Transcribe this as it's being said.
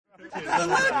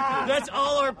That's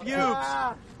all our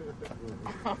pubes.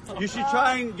 You should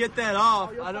try and get that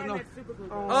off. I don't know.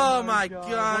 Oh my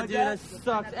god, dude, that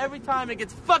sucks. Every time it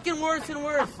gets fucking worse and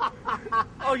worse.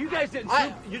 Oh, you guys didn't.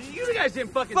 You guys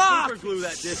didn't fucking super glue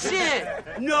that dish.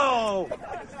 Shit. No.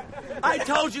 I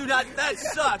told you not. That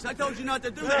sucks. I told you not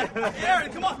to do that.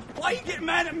 Aaron, come on. Why are you getting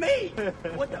mad at me?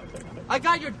 What the? I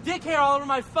got your dick hair all over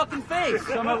my fucking face.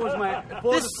 Some of it was my.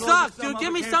 This sucks, dude.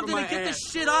 Give me something to get this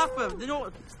shit off of. You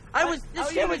know,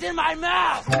 this shit was in my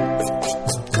mouth.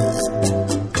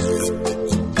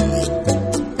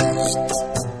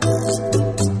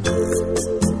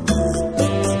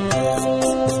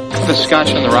 The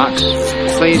scotch on the rocks,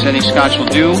 please. Any scotch will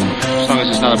do, as long as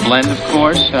it's not a blend, of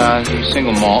course.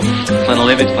 Single malt,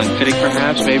 Glenlivet, Glenfiddich,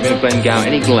 perhaps, maybe a Glengow,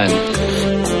 any Glen.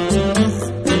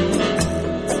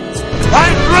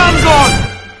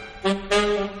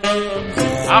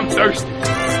 I'm thirsty.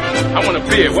 I want a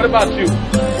beer. What about you?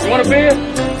 You want a beer?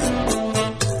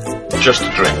 Just a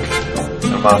drink.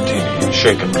 A martini,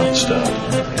 shaken, not stirred.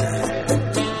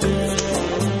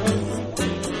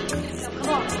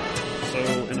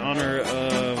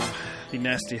 The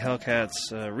Nasty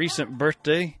Hellcat's recent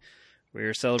birthday. We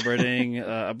are celebrating,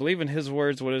 I believe in his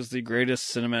words, what is the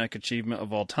greatest cinematic achievement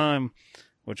of all time,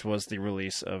 which was the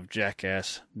release of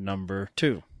Jackass number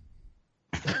 2.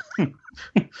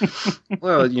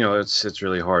 Well, you know, it's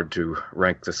really hard to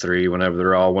rank the three whenever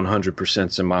they're all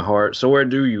 100% in my heart. So where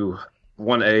do you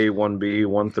 1A, 1B,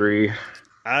 1-3?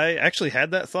 I actually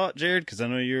had that thought, Jared, because I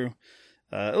know you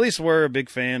at least were a big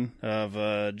fan of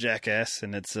Jackass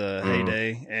in its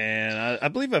heyday, and I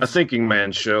believe a thinking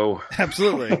man show.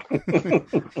 Absolutely.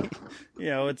 You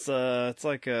know, it's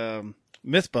like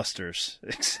Mythbusters,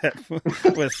 except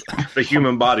with the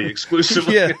human body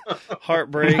exclusively. Yeah,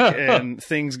 heartbreak and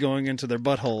things going into their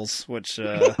buttholes, which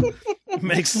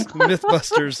makes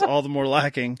Mythbusters all the more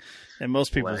lacking in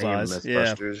most people's eyes.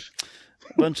 Mythbusters. Yeah,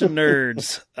 bunch of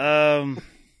nerds.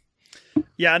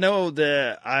 Yeah, I know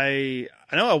that I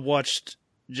watched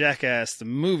Jackass the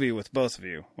movie with both of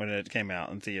you when it came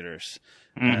out in theaters,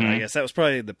 and I guess that was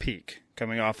probably the peak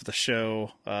coming off of the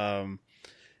show.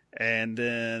 And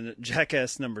then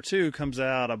Jackass number 2 comes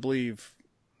out, I believe,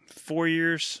 4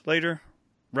 years later,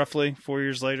 roughly 4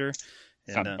 years later.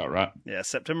 Sounds about right. Yeah,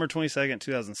 September 22nd,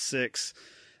 2006.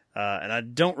 And I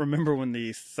don't remember when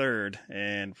the third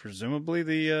and presumably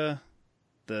the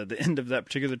end of that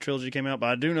particular trilogy came out, but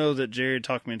I do know that Jared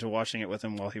talked me into watching it with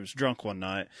him while he was drunk one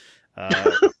night.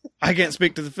 I can't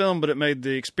speak to the film, but it made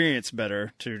the experience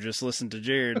better to just listen to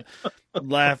Jared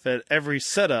laugh at every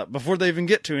setup before they even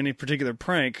get to any particular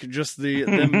prank, just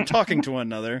them talking to one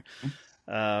another.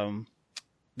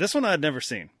 This one I'd never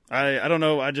seen. I don't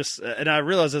know. And I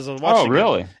realized as I was watching. Oh,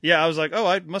 really? It, yeah, I was like,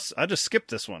 I just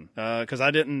skipped this one because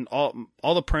I didn't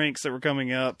all the pranks that were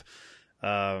coming up.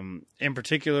 In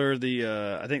particular,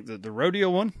 I think the rodeo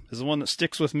one is the one that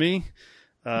sticks with me.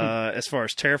 As far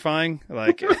as terrifying,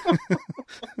 like,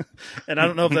 and I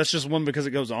don't know if that's just one because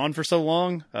it goes on for so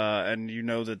long, and you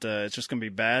know that it's just going to be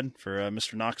bad for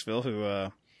Mr. Knoxville,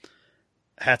 who,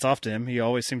 hats off to him. He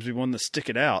always seems to be one to stick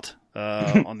it out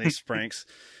on these pranks.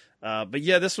 But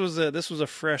yeah, this was a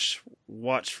fresh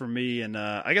watch for me, and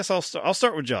I guess I'll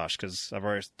start with Josh because I've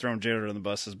already thrown Jared on the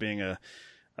bus as being a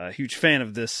huge fan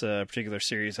of this particular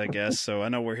series, I guess. So I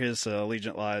know where his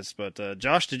allegiance lies. But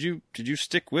Josh, did you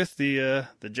stick with the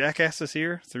Jackasses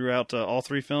here throughout all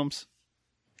three films?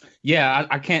 Yeah,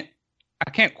 I can't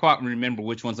quite remember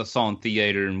which ones I saw in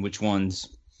theater and which ones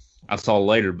I saw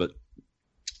later, but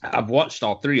I've watched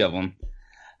all three of them.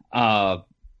 I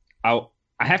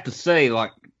have to say,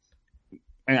 like,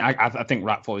 and I think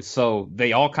rightfully so,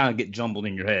 they all kind of get jumbled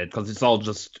in your head because it's all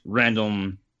just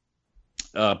random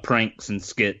pranks and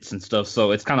skits and stuff,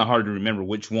 so it's kind of hard to remember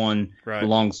which one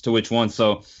belongs to which one.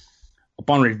 So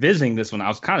upon revisiting this one, I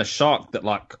was kind of shocked that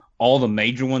like all the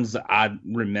major ones that I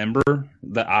remember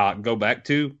that I go back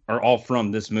to are all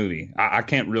from this movie. I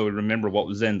can't really remember what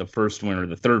was in the first one or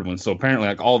the third one, so apparently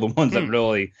like all the ones that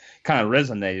really kind of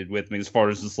resonated with me as far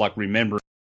as just like remember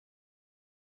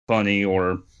funny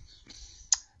or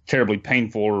terribly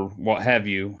painful or what have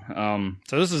you.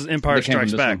 So this is Empire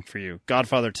Strikes Back for you.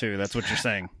 Godfather 2, that's what you're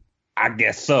saying. I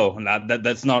guess so.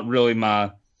 That's not really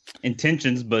my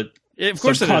intentions, but of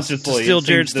course it is. To steal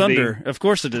Jared's thunder. Of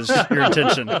course it is your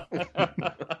intention.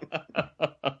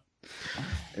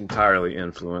 Entirely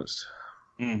influenced.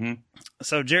 Mm-hmm.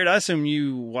 So Jared, I assume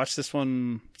you watched this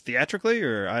one theatrically,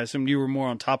 or I assume you were more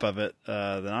on top of it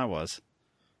than I was.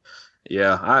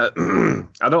 Yeah,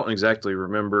 I don't exactly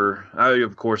remember.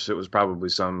 Of course, it was probably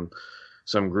some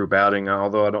some group outing,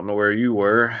 although I don't know where you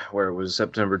were, where it was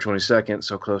September 22nd,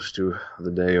 so close to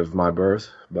the day of my birth.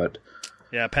 But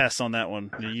yeah, I passed on that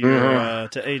one. The year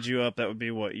to age you up, that would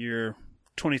be what, year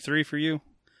 23 for you?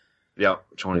 Yeah,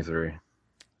 23.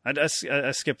 I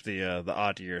skipped the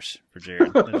odd years for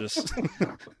Jared. I just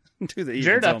do the evens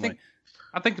Jared, only.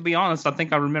 I think to be honest, I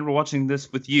think I remember watching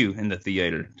this with you in the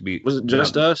theater. Was it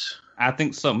just us? I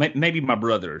think so. Maybe my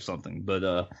brother or something,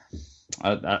 but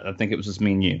I think it was just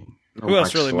me and you. Who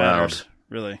else really matters?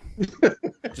 Really,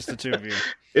 just the two of you.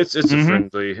 It's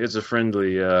a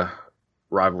friendly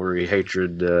rivalry,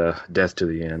 hatred, death to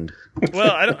the end.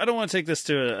 Well, I don't want to take this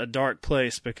to a dark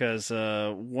place because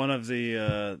one of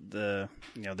the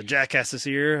jackasses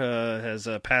here has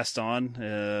passed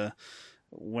on.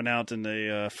 Went out in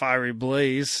a fiery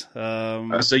blaze.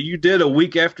 So you did a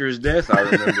week after his death, I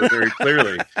remember very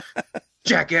clearly.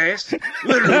 Jackass,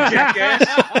 literally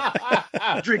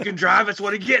jackass. Drink and drive, that's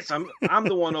what he gets. I'm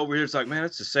the one over here. It's like, man,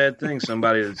 it's a sad thing.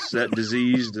 Somebody that's that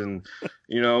diseased and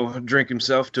drink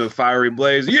himself to a fiery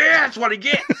blaze. Yeah, that's what he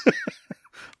gets.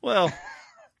 Well,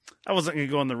 I wasn't going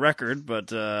to go on the record,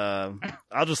 but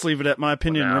I'll just leave it at my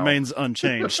opinion remains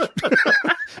unchanged.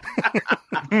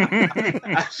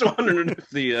 I was wondering if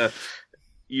the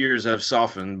years have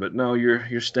softened, but no,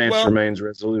 your stance remains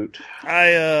resolute.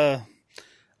 I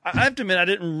have to admit, I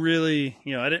didn't really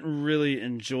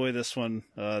enjoy this one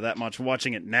that much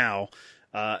watching it now.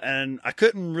 And I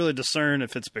couldn't really discern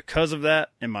if it's because of that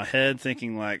in my head,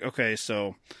 thinking like, okay,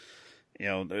 so,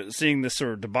 seeing this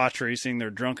sort of debauchery, seeing their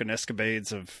drunken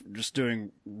escapades of just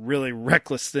doing really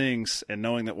reckless things and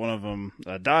knowing that one of them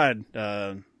died,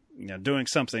 doing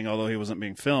something, although he wasn't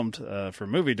being filmed for a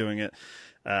movie doing it.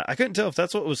 I couldn't tell if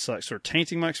that's what was like sort of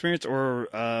tainting my experience or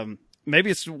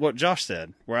maybe it's what Josh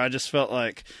said, where I just felt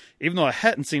like, even though I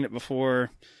hadn't seen it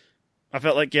before, I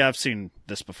felt like, yeah, I've seen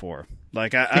this before.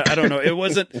 Like, I don't know. It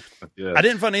wasn't, yes. I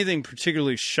didn't find anything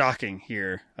particularly shocking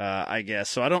here, I guess.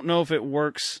 So I don't know if it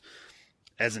works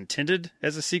as intended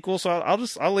as a sequel. So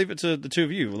I'll leave it to the two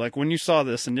of you. Like, when you saw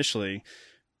this initially,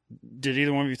 did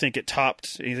either one of you think it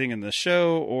topped anything in the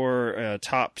show or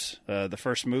topped the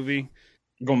first movie?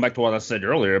 Going back to what I said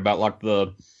earlier about like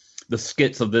the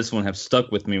skits of this one have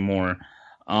stuck with me more.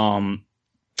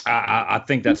 I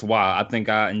think that's why. I think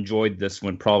I enjoyed this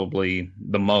one probably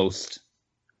the most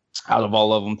out of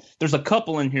all of them. There's a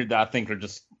couple in here that I think are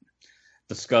just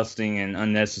disgusting and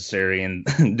unnecessary and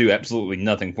do absolutely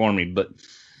nothing for me. But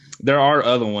there are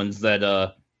other ones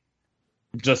that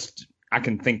just I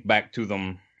can think back to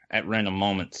them at random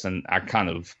moments, and I kind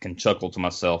of can chuckle to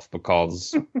myself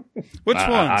because which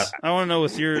ones? I want to know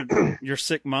with your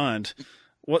sick mind.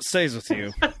 What stays with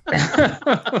you?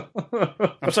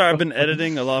 I'm sorry, I've been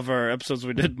editing a lot of our episodes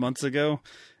we did months ago,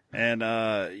 and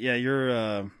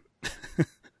your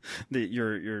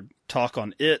your talk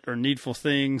on It or Needful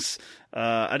Things.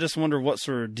 I just wonder what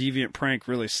sort of deviant prank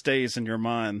really stays in your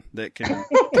mind that can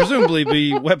presumably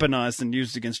be weaponized and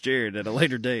used against Jared at a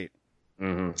later date.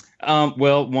 Mm-hmm.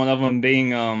 Well, one of them being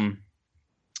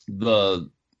the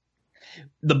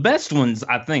best ones.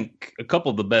 I think a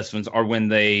couple of the best ones are when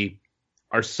they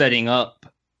are setting up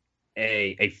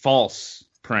a false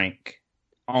prank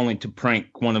only to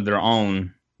prank one of their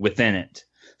own within it,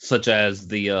 such as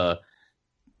the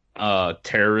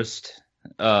terrorist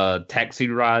taxi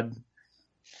ride.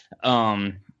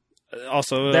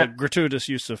 Also, that gratuitous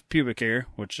use of pubic hair,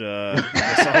 which is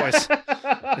always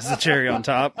is the cherry on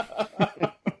top.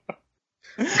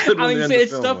 I mean,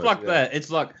 it's stuff like that. It's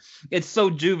like it's so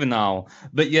juvenile,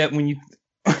 but yet when you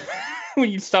when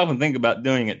you stop and think about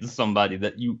doing it to somebody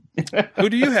that you who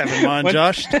do you have in mind,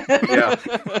 Josh? Yeah,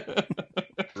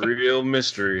 real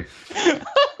mystery.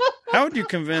 How would you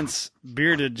convince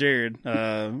bearded Jared?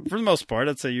 For the most part,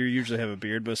 I'd say you usually have a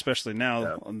beard, but especially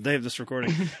now on the day of this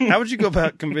recording, how would you go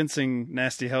about convincing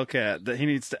Nasty Hellcat that he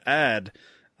needs to add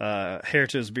hair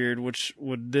to his beard, which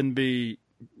would then be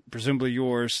presumably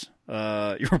your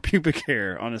pubic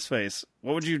hair on his face?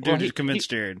 What would you do to convince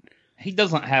Jared? He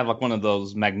doesn't have like one of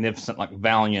those magnificent, like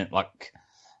Valiant, like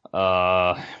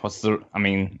I was going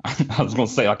to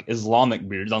say like Islamic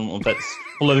beards. I don't know if that's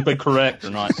politically correct or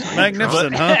not.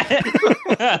 Magnificent, huh?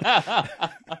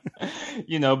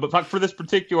 But like for this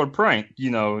particular prank,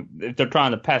 if they're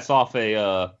trying to pass off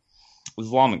a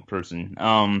Islamic person, keep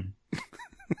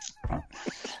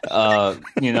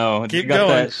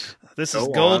going. This is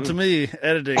gold to me,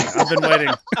 editing. I've been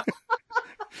waiting.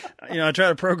 I try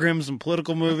to program some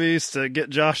political movies to get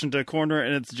Josh into a corner,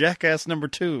 and it's Jackass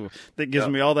 #2 that gives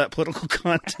me all that political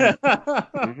content.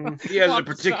 Mm-hmm. He has a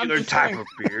particular type of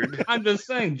beard. I'm just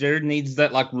saying, Jared needs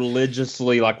that like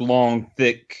religiously like long,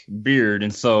 thick beard,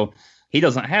 and so He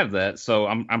doesn't have that, so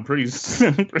I'm pretty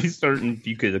pretty certain if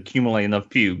you could accumulate enough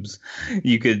pubes,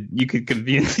 you could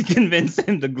convince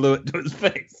him to glue it to his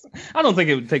face. I don't think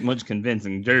it would take much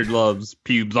convincing. Jared loves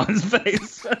pubes on his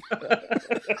face.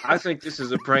 I think this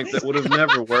is a prank that would have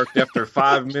never worked after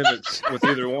 5 minutes with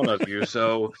either one of you.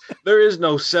 So there is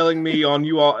no selling me on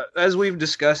you all, as we've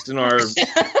discussed in our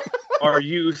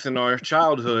youth and our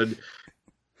childhood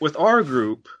with our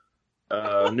group.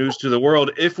 News to the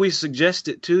World. If we suggest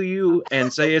it to you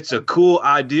and say it's a cool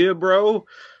idea, bro,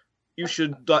 you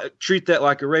should treat that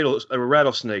like a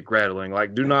rattlesnake rattling.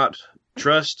 Like, do not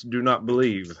trust, do not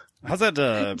believe. How's that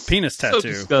penis tattoo? So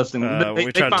disgusting.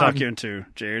 We tried to talk you into,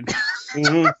 Jared.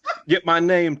 Mm-hmm. Get my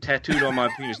name tattooed on my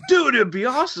penis. Dude, it'd be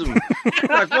awesome.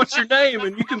 Like, what's your name?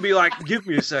 And you can be like, give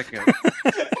me a second.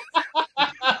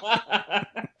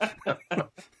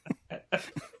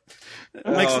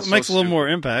 Makes a little more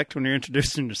impact when you're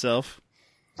introducing yourself.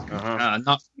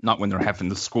 Not when they're having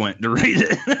to squint to read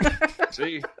it.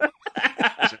 See?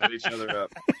 Set each other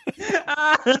up.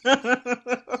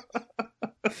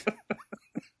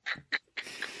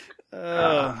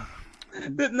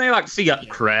 Didn't they like see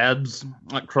crabs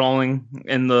like crawling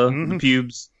in the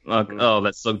pubes? Like, oh,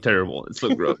 that's so terrible. It's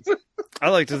so gross. I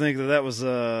like to think that was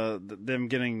them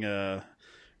getting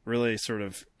really sort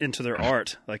of into their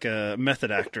art, like a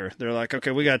method actor. They're like, okay,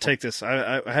 we got to take this.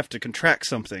 I have to contract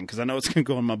something because I know it's going to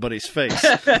go on my buddy's face.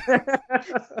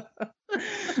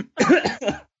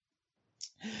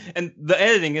 And the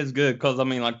editing is good because I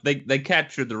mean, like they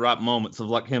captured the right moments of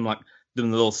like him like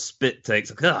doing the little spit takes,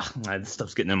 like, ugh, this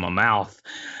stuff's getting in my mouth,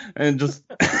 and just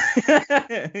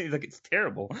he's like, it's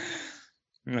terrible.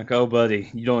 I'm like, oh, buddy,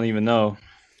 you don't even know.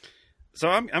 So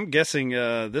I'm guessing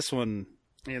this one.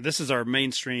 Yeah, this is our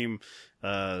mainstream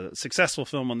successful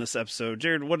film on this episode.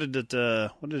 Jared, what did it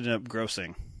end up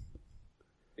grossing?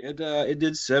 It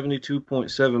did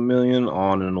 $72.7 million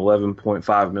on an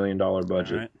 $11.5 million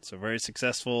budget. All right, so very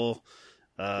successful.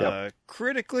 Yep.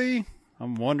 Critically,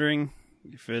 I'm wondering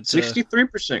if it's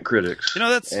 63% critics.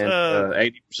 That's and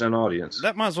 80% audience.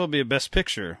 That might as well be a Best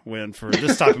Picture win for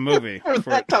this type of movie. for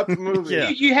that type of movie, yeah.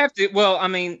 You have to. Well, I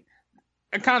mean,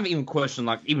 I kind of even question,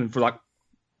 like, even for like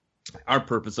our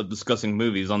purpose of discussing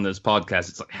movies on this podcast,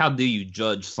 it's like, how do you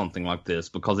judge something like this?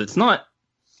 Because it's not.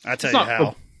 I tell you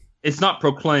how. It's not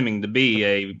proclaiming to be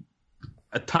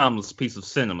a timeless piece of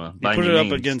cinema. You put it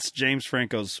up against James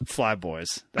Franco's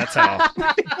Flyboys. That's how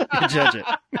you judge it.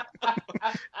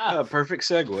 Perfect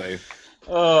segue.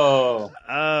 Oh,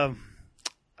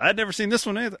 I'd never seen this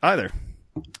one either.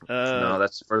 No,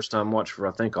 that's the first time watch for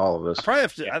I think all of us. I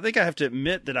think I have to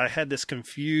admit that I had this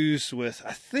confused with.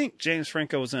 I think James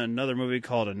Franco was in another movie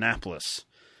called Annapolis,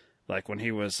 like when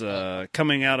he was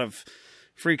coming out of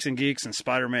Freaks and Geeks and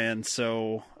Spider-Man.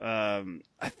 So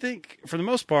I think for the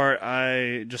most part,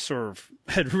 I just sort of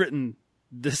had written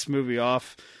this movie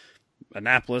off,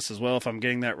 Annapolis as well, if I'm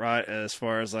getting that right, as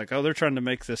far as like, oh, they're trying to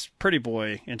make this pretty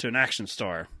boy into an action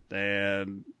star,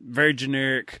 and very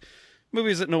generic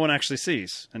movies that no one actually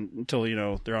sees until,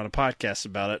 they're on a podcast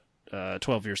about it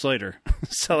 12 years later,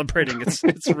 celebrating its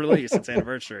release, its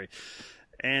anniversary.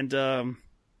 And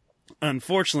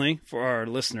unfortunately for our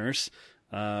listeners,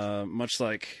 much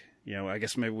like, I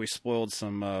guess maybe we spoiled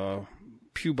some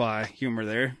pubi humor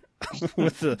there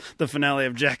with the finale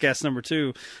of Jackass number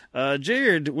 2.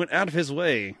 Jared went out of his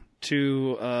way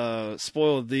to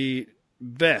spoil the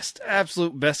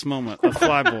absolute best moment of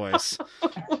Flyboys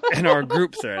in our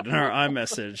group thread, in our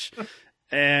iMessage.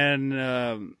 And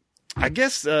I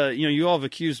guess, you all have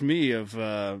accused me of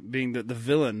being the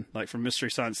villain, like from Mystery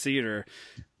Science Theater.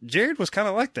 Jared was kind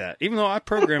of like that. Even though I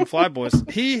programmed Flyboys,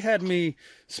 he had me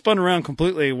spun around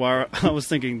completely while I was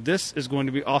thinking, this is going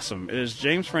to be awesome. It is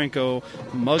James Franco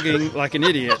mugging like an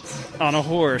idiot on a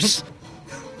horse.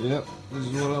 Yep, this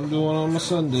is what I'm doing on my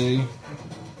Sunday.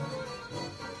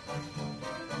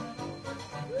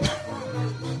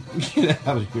 Get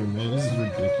out of here, man. This is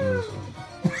ridiculous.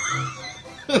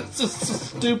 It's just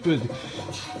so stupid.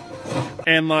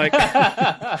 And like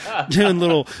doing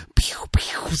little pew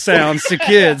pew sounds to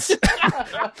kids.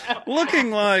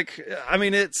 Looking like,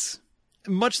 it's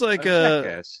much like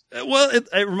it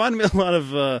reminded me a lot of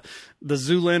the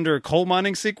Zoolander coal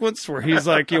mining sequence where he's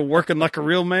like working like a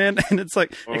real man, and it's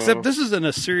like, except this isn't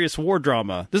a serious war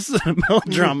drama. This is a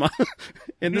melodrama,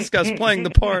 and this guy's playing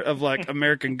the part of like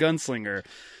American gunslinger.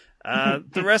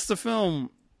 The rest of the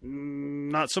film,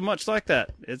 not so much like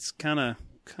that. It's kind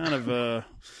of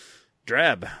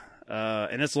drab,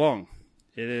 and it's long.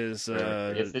 It is.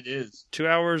 Yes, it is 2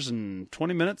 hours and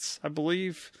 20 minutes, I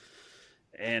believe,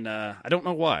 and I don't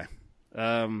know why.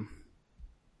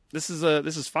 This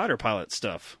is fighter pilot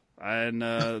stuff. And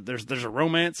there's a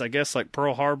romance, I guess, like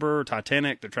Pearl Harbor,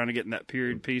 Titanic. They're trying to get in that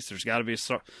period piece. There's got to be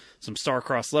some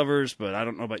star-crossed lovers, but I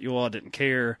don't know about you all. I didn't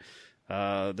care.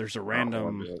 There's a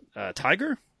random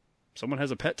tiger. Someone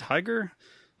has a pet tiger.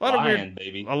 A lot of weird,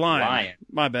 baby. A lion.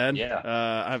 My bad.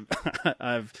 Yeah.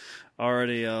 I've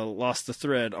already lost the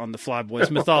thread on the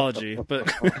Flyboys mythology,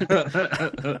 but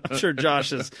I'm sure Josh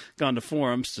has gone to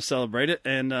forums to celebrate it.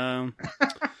 And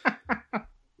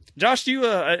Josh, you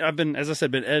I've been, as I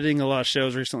said, been editing a lot of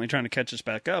shows recently, trying to catch us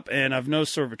back up, and I've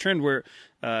noticed sort of a trend where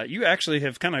you actually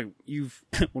have you've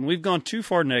when we've gone too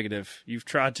far negative, you've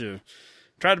tried to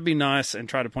be nice and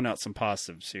try to point out some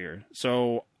positives here.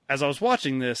 So as I was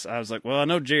watching this, I was like, well, I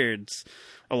know Jared's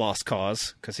a lost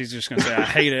cause because he's just going to say, I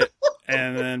hate it,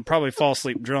 and then probably fall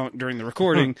asleep drunk during the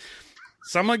recording.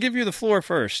 So I'm going to give you the floor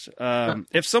first.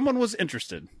 If someone was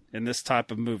interested in this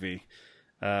type of movie,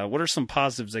 what are some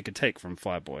positives they could take from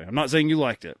Flyboy? I'm not saying you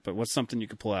liked it, but what's something you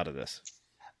could pull out of this?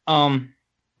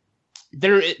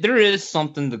 There is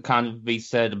something to kind of be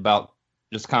said about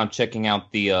just kind of checking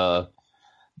out the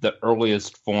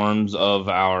earliest forms of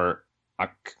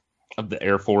of the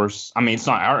Air Force. I mean, it's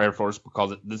not our Air Force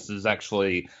because this is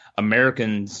actually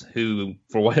Americans who,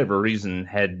 for whatever reason,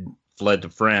 had fled to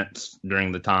France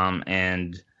during the time,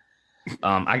 and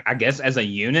I guess as a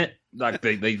unit, like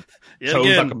they chose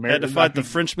again, like American, had to fight the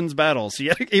Frenchmen's battles.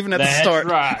 Yeah, even at the start.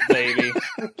 That's right, baby.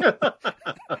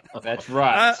 That's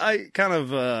right. I kind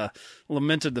of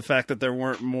lamented the fact that there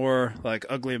weren't more like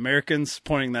ugly Americans,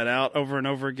 pointing that out over and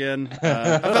over again.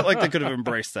 I felt like they could have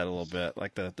embraced that a little bit,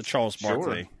 like the Charles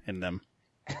Barkley in them.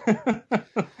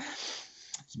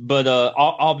 But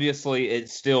obviously,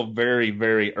 it's still very,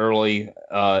 very early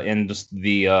in just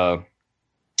the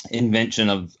invention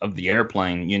of the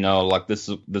airplane. You know, like this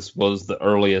was the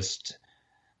earliest,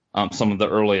 some of the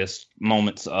earliest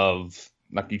moments of,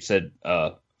 like you said,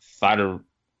 fighter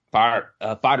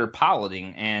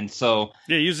piloting, and so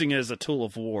using it as a tool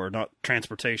of war, not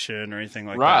transportation or anything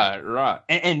like that. Right.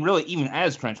 And really, even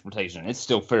as transportation, it's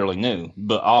still fairly new.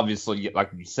 But obviously,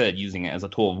 like you said, using it as a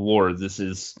tool of war, this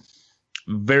is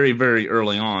very, very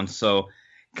early on. So,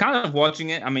 kind of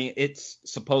watching it, I mean, it's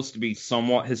supposed to be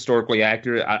somewhat historically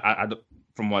accurate. I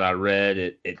from what I read,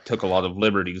 it took a lot of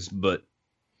liberties, but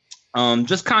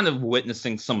just kind of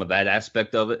witnessing some of that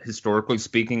aspect of it, historically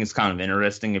speaking, is kind of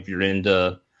interesting if you're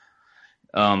into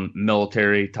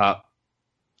military type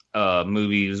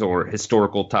movies or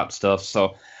historical type stuff.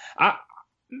 So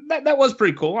that was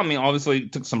pretty cool. I mean, obviously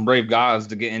it took some brave guys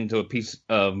to get into a piece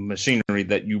of machinery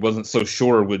that you wasn't so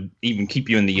sure would even keep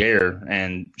you in the air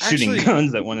and shooting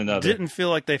guns at one another. Didn't feel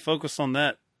like they focused on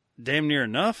that damn near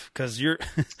enough, because you're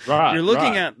you're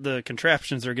looking at the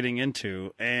contraptions they're getting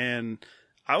into, and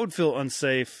I would feel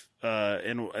unsafe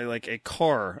in like a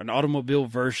car, an automobile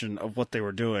version of what they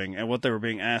were doing and what they were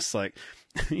being asked. Like,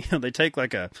 they take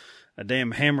like a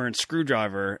damn hammer and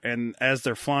screwdriver, and as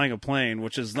they're flying a plane,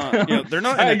 which is not, they're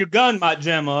not. Hey, your gun might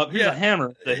jam up. Here's a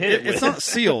hammer to hit it with. It's not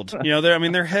sealed.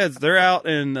 Their heads, they're out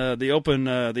in the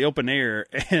open air,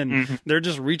 and they're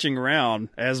just reaching around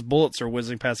as bullets are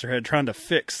whizzing past their head, trying to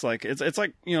fix. Like it's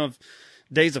like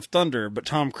Days of Thunder, but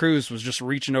Tom Cruise was just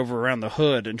reaching over around the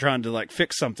hood and trying to like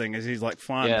fix something as he's like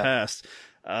flying past.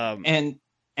 And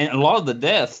a lot of the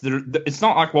deaths, it's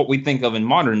not like what we think of in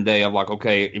modern day of like,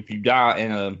 okay, if you die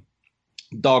in a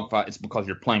dogfight, it's because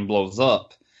your plane blows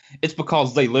up. It's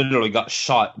because they literally got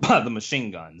shot by the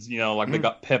machine guns, like they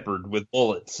got peppered with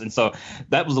bullets. And so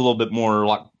that was a little bit more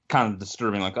like kind of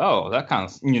disturbing, like, oh, that kind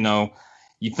of,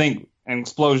 you think an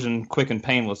explosion quick and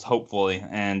painless, hopefully.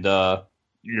 And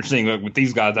you're seeing like, with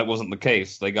these guys, that wasn't the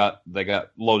case. They got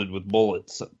loaded with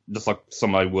bullets, just like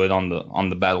somebody would on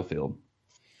the battlefield.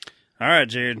 All right,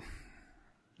 Jared.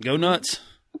 Go nuts.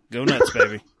 Go nuts,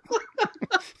 baby.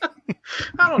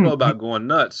 I don't know about going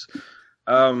nuts.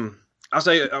 I'll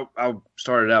say I'll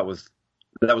start it out with,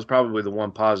 that was probably the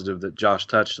one positive that Josh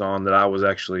touched on that I was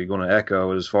actually going to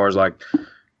echo, as far as like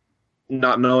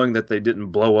not knowing that they didn't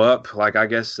blow up. Like, I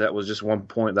guess that was just one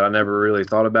point that I never really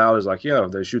thought about, is like,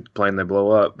 they shoot the plane, they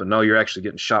blow up, but no, you're actually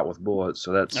getting shot with bullets.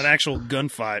 So that's an actual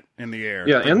gunfight in the air.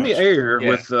 Yeah, in the air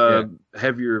with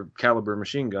heavier caliber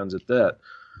machine guns at that.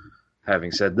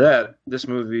 Having said that, this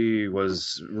movie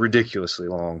was ridiculously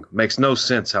long. Makes no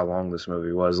sense how long this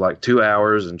movie was, like 2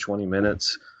 hours and 20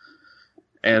 minutes.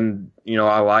 And,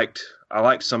 I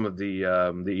liked some of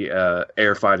the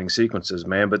air fighting sequences,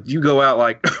 man. But you go out,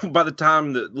 like, by the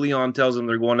time that Leon tells them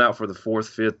they're going out for the 4th,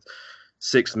 5th,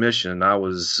 6th mission, I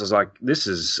was like, this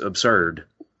is absurd.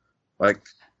 Like,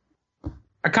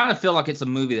 I kind of feel like it's a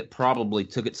movie that probably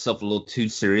took itself a little too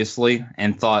seriously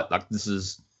and thought, like, this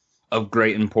is of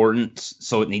great importance,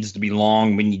 so it needs to be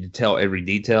long. We need to tell every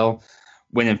detail.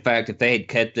 When in fact, if they had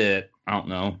kept it, I don't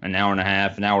know, an hour and a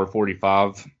half, an hour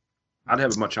 45, I'd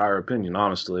have a much higher opinion,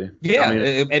 honestly. yeah, I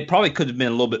mean, it probably could have been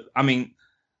a little bit. I mean,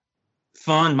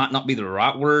 fun might not be the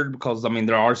right word, because I mean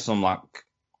there are some like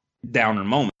downer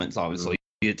moments. Obviously,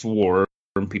 it's war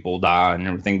and people die and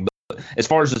everything. But as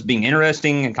far as just being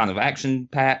interesting and kind of action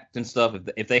packed and stuff,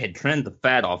 if they had trimmed the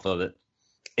fat off of it,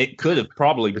 it could have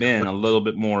probably been a little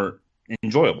bit more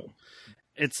enjoyable.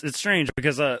 It's strange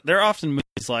because there are often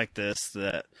movies like this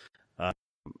that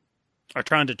are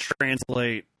trying to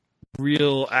translate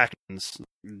real actions,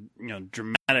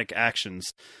 dramatic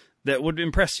actions that would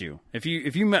impress you. If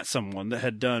you met someone that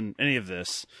had done any of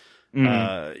this,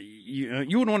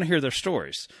 you would want to hear their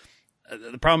stories.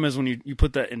 The problem is when you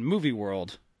put that in movie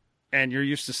world, and you're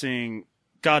used to seeing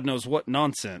God knows what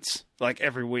nonsense like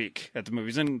every week at the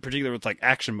movies, in particular with like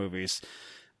action movies,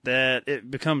 that it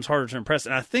becomes harder to impress.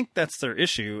 And I think that's their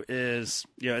issue. Is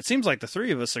it seems like the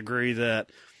three of us agree that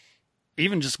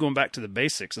even just going back to the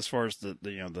basics, as far as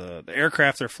the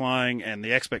aircraft they're flying and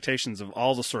the expectations of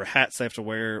all the sort of hats they have to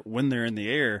wear when they're in the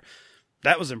air,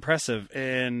 that was impressive.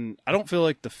 And I don't feel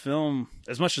like the film,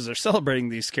 as much as they're celebrating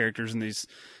these characters and these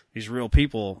real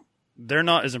people, they're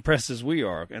not as impressed as we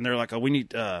are. And they're like, oh, we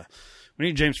need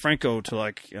James Franco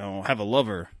to have a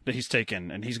lover that he's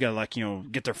taken, and he's got to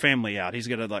get their family out. He's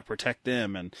got to protect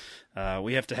them. And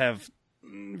we have to have,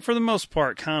 for the most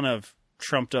part, kind of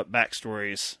trumped up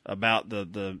backstories about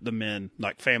the men,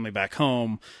 like family back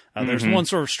home. There's one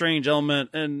sort of strange element,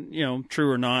 and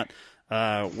true or not,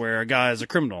 where a guy is a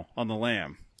criminal on the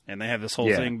lam, and they have this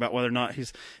whole thing about whether or not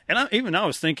he's. And I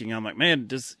was thinking, I'm like, man,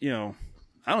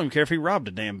 I don't even care if he robbed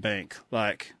a damn bank.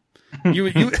 Like,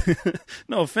 you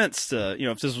no offense to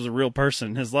if this was a real person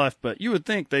in his life, but you would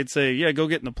think they'd say, yeah, go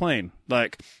get in the plane.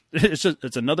 Like,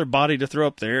 it's another body to throw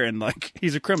up there, and like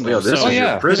he's a criminal. Yeah, this is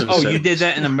your prison you did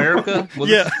that in America? Well,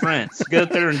 yeah, this is France. Get up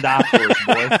there and die for us,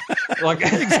 boy. Like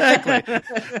exactly.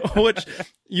 Which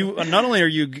not only are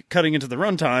you cutting into the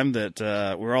runtime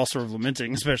that we're all sort of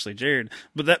lamenting, especially Jared,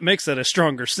 but that makes that a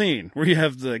stronger scene where you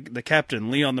have the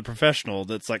captain, Leon the professional,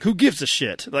 that's like, who gives a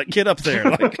shit? Like, get up there.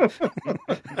 Like,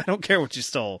 I don't care what you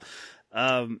stole.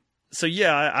 So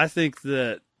yeah, I think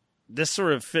that this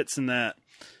sort of fits in that.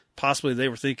 Possibly they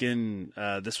were thinking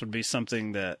this would be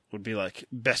something that would be like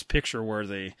Best Picture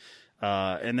worthy,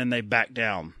 and then they backed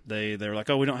down. They were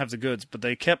like, oh, we don't have the goods, but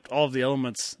they kept all of the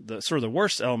elements, the sort of the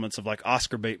worst elements of like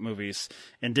Oscar bait movies,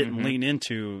 and didn't lean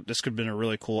into this could have been a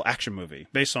really cool action movie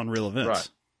based on real events.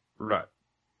 Right.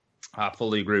 I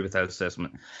fully agree with that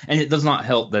assessment. And it does not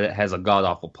help that it has a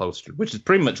god-awful poster, which is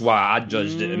pretty much why I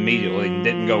judged it immediately and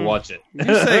didn't go watch it. You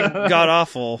say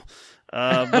god-awful,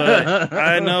 but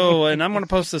I know, and I'm going to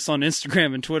post this on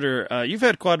Instagram and Twitter, you've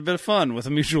had quite a bit of fun with a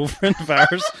mutual friend of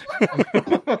ours.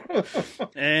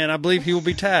 And I believe he will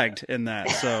be tagged in that.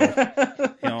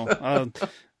 So, I'll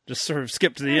just sort of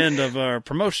skip to the end of our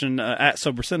promotion at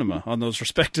Sober Cinema on those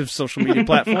respective social media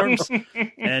platforms,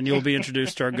 and you'll be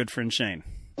introduced to our good friend Shane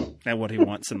and what he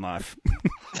wants in life.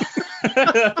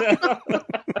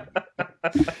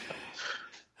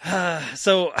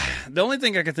 So the only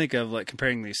thing I could think of, like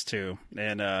comparing these two,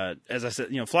 and as I said,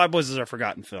 Flyboys is our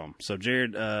forgotten film. So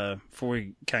Jared, before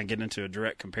we kind of get into a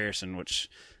direct comparison, which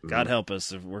God help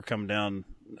us if we're coming down,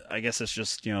 I guess it's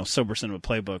just Sober Cinema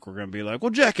Playbook. We're going to be like,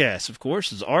 well, Jackass, of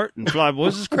course, is art, and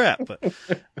Flyboys is crap.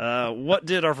 But what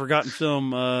did our forgotten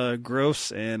film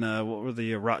gross, and what were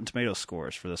the Rotten Tomatoes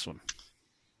scores for this one?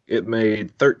 It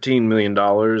made $13 million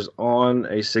on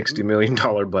a $60 million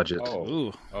budget.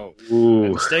 Ooh.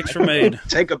 Ooh. Mistakes were made.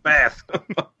 Take a bath.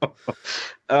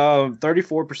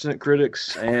 34%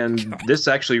 critics, and this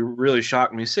actually really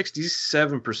shocked me.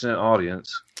 67%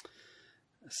 audience.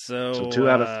 So 2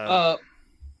 out of.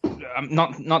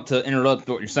 Not to interrupt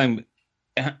what you're saying,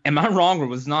 but am I wrong, or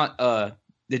was not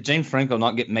did James Franco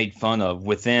not get made fun of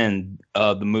within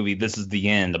the movie This Is the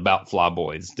End about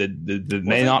Flyboys? Did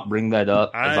they not bring that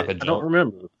up as like a joke? I don't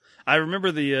remember. I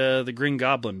remember the Green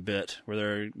Goblin bit where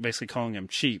they're basically calling him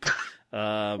cheap.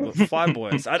 But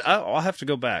Flyboys, I'll have to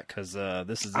go back because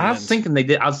this is. I was thinking they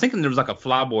did. I was thinking there was like a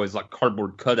Flyboys like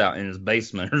cardboard cutout in his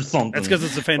basement or something. That's because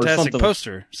it's a fantastic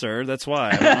poster, sir. That's why.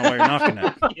 I don't know why you're knocking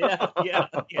it.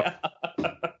 Yeah.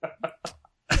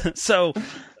 So.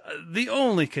 The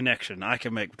only connection I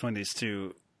can make between these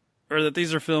two are that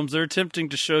these are films they're attempting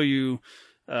to show you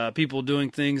people doing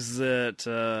things that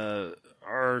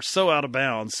are so out of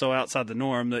bounds, so outside the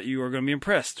norm that you are going to be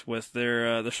impressed with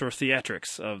their sort of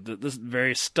theatrics of the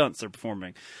various stunts they're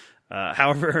performing.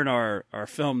 However, in our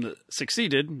film that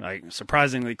succeeded,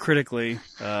 surprisingly critically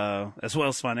as well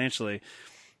as financially,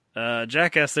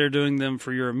 Jackass, they're doing them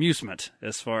for your amusement,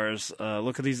 as far as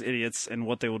look at these idiots and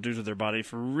what they will do to their body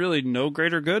for really no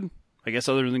greater good, I guess,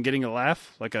 other than getting a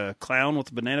laugh, like a clown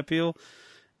with a banana peel.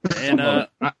 And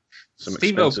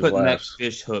Steve-O putting that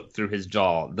fish hook through his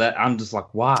jaw. That I'm just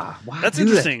like, why? That's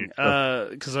interesting,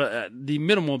 because the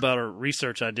minimal amount of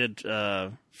research I did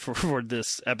for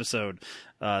this episode,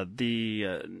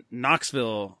 the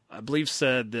Knoxville, I believe,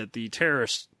 said that the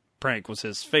terrorist prank was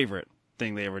his favorite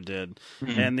thing they ever did,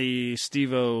 and the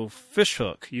Steve-O fish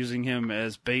hook, using him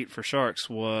as bait for sharks,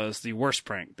 was the worst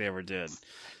prank they ever did.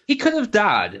 He could have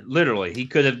died, literally. He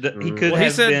could have. He could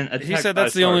have been attacked. He said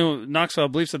that's the only. Knoxville, I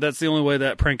believe, said that's the only way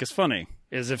that prank is funny,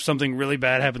 is if something really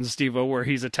bad happens to Steve-O where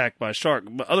he's attacked by a shark.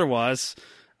 But otherwise,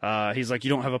 he's like, you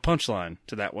don't have a punchline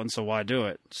to that one, so why do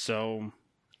it? So,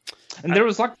 and there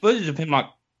was like footage of him, like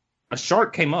a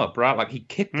shark came up, right? Like he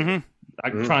kicked it,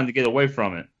 like trying to get away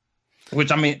from it.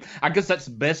 Which, I mean, I guess that's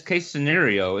the best case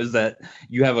scenario, is that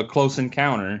you have a close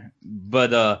encounter.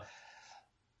 But,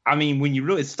 I mean, when you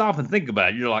really stop and think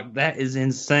about it, you're like, that is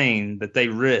insane that they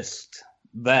risked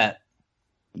that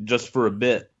just for a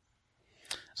bit.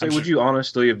 So would you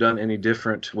honestly have done any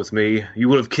different with me? You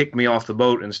would have kicked me off the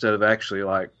boat instead of actually,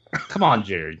 like... Come on,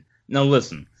 Jared. No,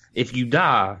 listen. If you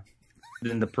die,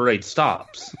 then the parade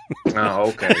stops. Oh,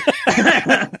 okay.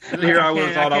 Here I would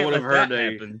have thought I would have heard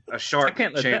a shark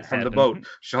chant from the boat.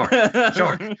 Shark,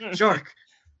 shark, shark.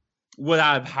 Would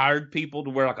I have hired people to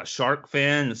wear like a shark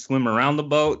fin and swim around the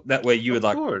boat? That way you would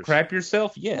like crap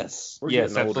yourself? Yes.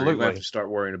 Yes, absolutely. I have to start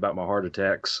worrying about my heart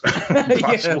attacks.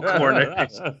 Possible coronary.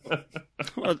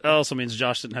 Well, it also means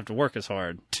Josh didn't have to work as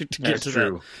hard to get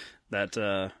to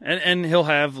that. And he'll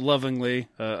have lovingly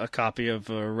a copy of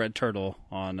Red Turtle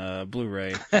on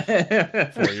Blu-ray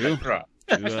for you. Right.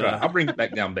 That's right. I'll bring it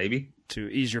back down, baby. To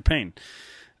ease your pain.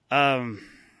 I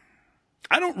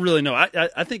don't really know.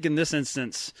 I think in this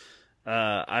instance,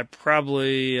 I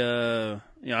probably, I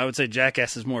would say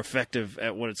Jackass is more effective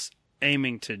at what it's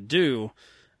aiming to do.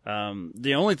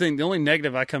 The only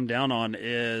negative I come down on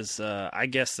is, I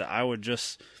guess that I would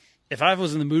just, if I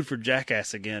was in the mood for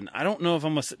Jackass again, I don't know if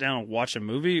I'm going to sit down and watch a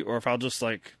movie or if I'll just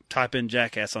like type in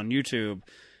Jackass on YouTube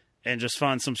and just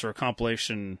find some sort of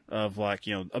compilation of like,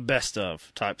 a best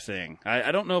of type thing.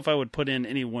 I don't know if I would put in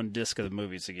any one disc of the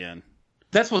movies again.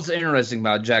 That's what's interesting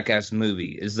about Jackass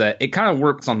movie, is that it kind of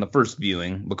works on the first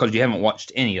viewing because you haven't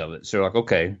watched any of it. So you're like,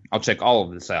 okay, I'll check all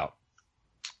of this out.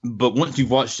 But once you've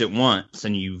watched it once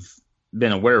and you've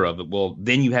been aware of it, well,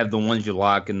 then you have the ones you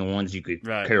like and the ones you could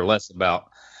care less about.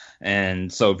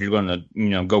 And so if you're going to,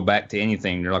 go back to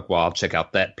anything, you're like, well, I'll check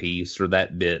out that piece or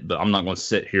that bit, but I'm not going to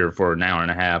sit here for an hour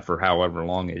and a half or however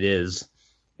long it is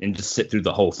and just sit through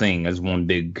the whole thing as one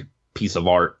big piece of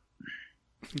art.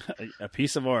 A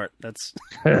piece of art. That's.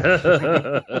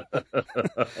 But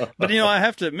I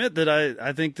have to admit that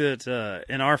I think that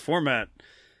in our format,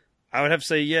 I would have to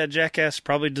say, yeah, Jackass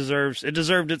probably deserved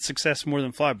its success more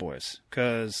than Flyboys,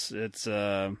 because it's.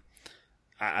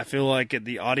 I feel like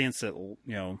the audience that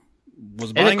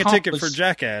was buying a ticket for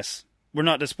Jackass, we're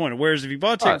not disappointed. Whereas if you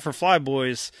bought a ticket for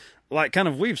Flyboys, like kind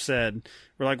of we've said,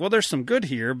 we're like, well, there's some good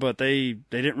here, but they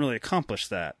didn't really accomplish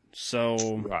that.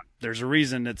 So there's a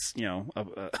reason it's,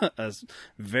 a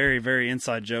very, very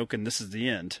inside joke, and this is the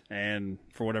end. And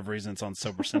for whatever reason, it's on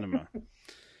Sober Cinema.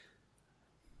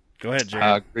 Go ahead,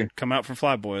 Jared. Come out for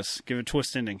Flyboys. Give a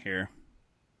twist ending here.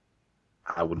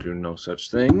 I will do no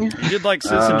such thing. You did like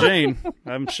Citizen Jane.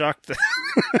 I'm shocked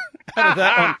out of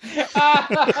that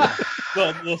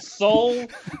one.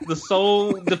 the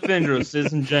sole defender of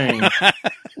Citizen Jane.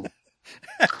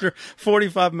 After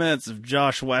 45 minutes of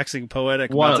Josh waxing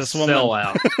poetic about this woman.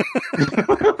 Sellout.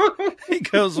 He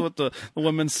goes with the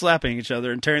women slapping each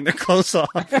other and tearing their clothes off.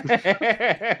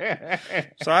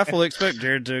 So I fully expect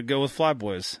Jared to go with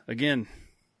Flyboys. Again,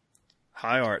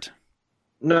 high art.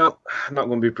 No, I'm not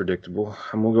going to be predictable.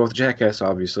 I'm going to go with Jackass,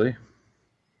 obviously.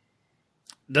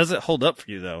 Does it hold up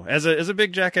for you, though? As a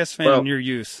big Jackass fan in your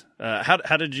youth,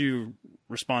 how did you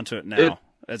respond to it now?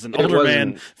 As an older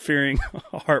man fearing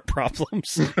heart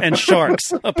problems and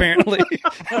sharks, apparently.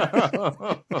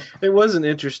 It was an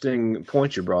interesting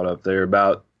point you brought up there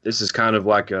about this is kind of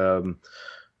like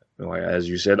as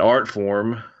you said, art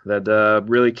form that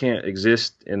really can't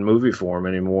exist in movie form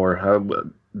anymore.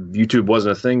 YouTube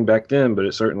wasn't a thing back then, but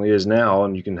it certainly is now,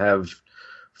 and you can have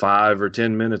 5 or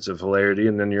 10 minutes of hilarity,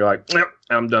 and then you're like,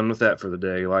 I'm done with that for the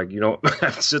day. Like, you don't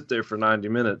have to sit there for 90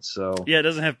 minutes. So yeah, it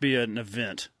doesn't have to be an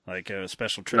event, like a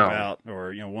special trip out,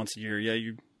 or once a year.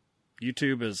 Yeah,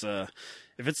 YouTube is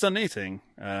if it's done anything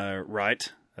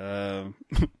right,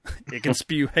 it can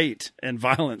spew hate and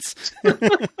violence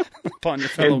upon your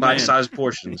fellow man. In bite-sized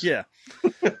portions. Yeah.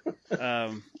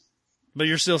 But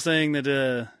you're still saying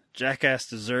that Jackass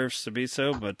deserves to be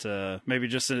so, but maybe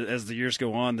just as the years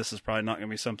go on, this is probably not going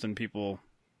to be something people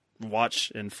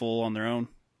watch in full on their own.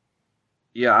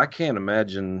 Yeah, I can't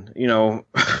imagine,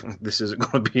 this isn't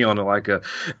going to be on a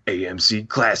AMC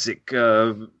classic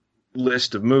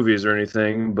list of movies or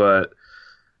anything, but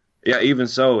yeah, even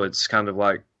so, it's kind of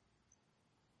like,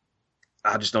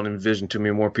 I just don't envision too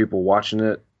many more people watching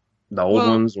it, the old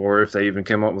ones, or if they even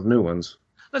came up with new ones.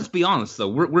 Let's be honest, though.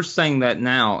 We're saying that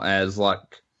now as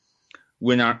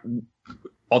when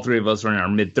all three of us are in our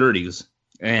mid-30s,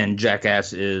 and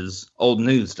Jackass is old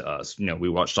news to us. We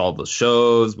watched all the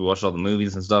shows, we watched all the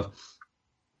movies and stuff.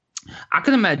 I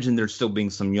can imagine there's still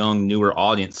being some young, newer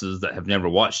audiences that have never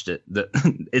watched it. That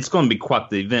it's going to be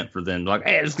quite the event for them. Like,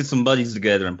 hey, let's get some buddies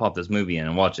together and pop this movie in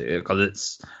and watch it because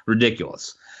it's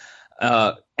ridiculous.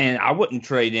 And I wouldn't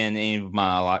trade in any of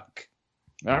my, like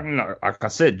I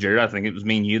said, Jared, I think it was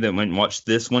me and you that went and watched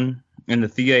this one in the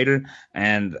theater,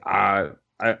 and I'm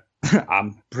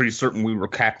pretty certain we were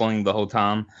cackling the whole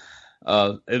time.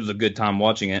 It was a good time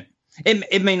watching it.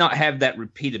 It may not have that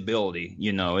repeatability,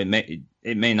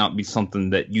 It may not be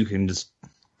something that you can just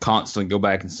constantly go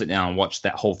back and sit down and watch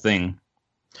that whole thing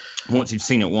once you've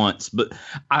seen it once. But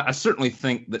I certainly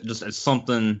think that just as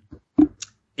something,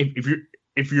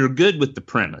 if you're good with the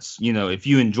premise, if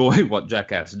you enjoy what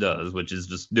Jackass does, which is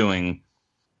just doing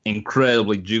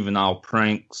incredibly juvenile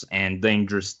pranks and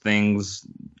dangerous things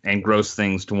and gross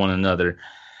things to one another,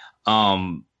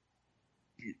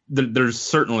 there's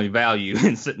certainly value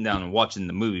in sitting down and watching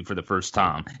the movie for the first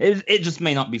time. It just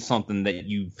may not be something that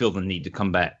you feel the need to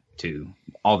come back to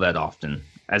all that often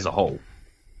as a whole.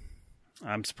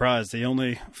 I'm surprised the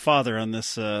only father on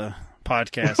this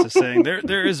podcast is saying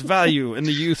there is value in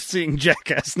the youth seeing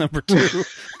Jackass number 2.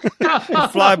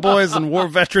 Fly boys and war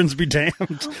veterans be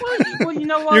damned. Well, you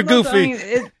know what? You're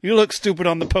goofy. You look stupid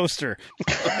on the poster.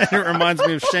 And it reminds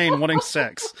me of Shane wanting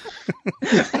sex.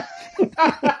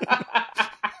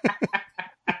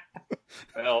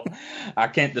 Well, I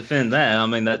can't defend that. I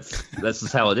mean, that's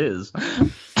just how it is.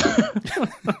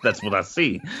 That's what I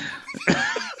see.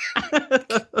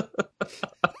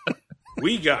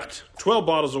 We got 12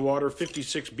 bottles of water,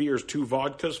 56 beers, 2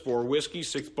 vodkas, 4 whiskey,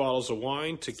 6 bottles of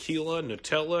wine, tequila,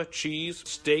 Nutella, cheese,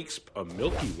 steaks, a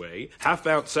Milky Way,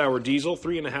 half-ounce sour diesel,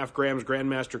 3.5 grams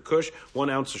Grandmaster Kush, 1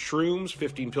 ounce of shrooms,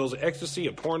 15 pills of ecstasy,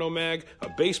 a porno mag, a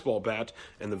baseball bat,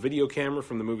 and the video camera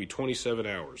from the movie 27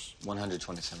 Hours.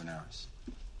 127 hours.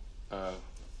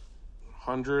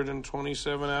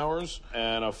 127 hours,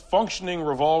 and a functioning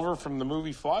revolver from the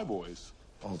movie Flyboys.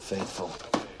 Old Faithful.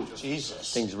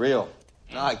 Jesus. Thing's real.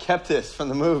 No, I kept this from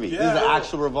the movie. Yeah, this is an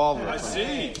actual revolver. I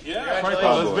see. Yeah.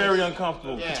 That's very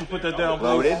uncomfortable. Yeah. Could you put that down, please?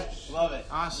 Loaded. Love it.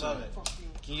 Awesome. Love it.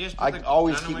 Can you just I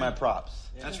always keep my props.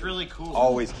 That's really cool.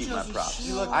 Always keep my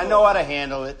props. I know how to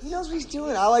handle it. He knows what he's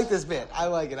doing. I like this bit. I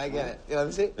like it. I get it. Let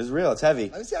me see. It's real. It's heavy.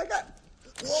 Let me see. I got.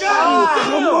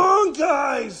 Come on,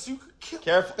 guys. You could kill.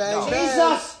 Careful. Bang, no. bang.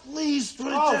 Jesus, please put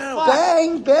it down.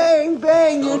 Bang, bang,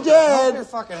 bang. You're dead. You're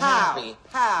fucking happy.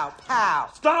 Pow, pow.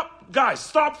 Stop, guys,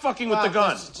 stop fucking with the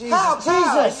gun. Pow,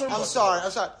 pow. Jesus. I'm sorry.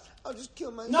 I'll just kill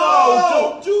myself. No,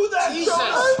 don't do that. Jesus.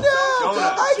 I know.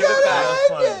 Donut, I give it back.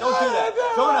 gotta end it. Don't do that.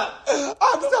 Donut.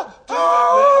 I'm sorry.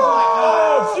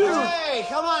 Oh, dude. Hey,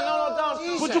 come on. No,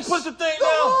 don't. Would you put the thing down?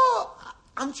 No.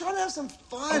 I'm trying to have some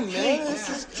fun, man. This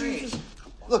is great.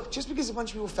 Look, just because a bunch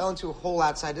of people fell into a hole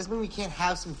outside doesn't mean we can't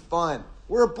have some fun.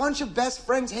 We're a bunch of best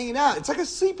friends hanging out. It's like a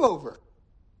sleepover.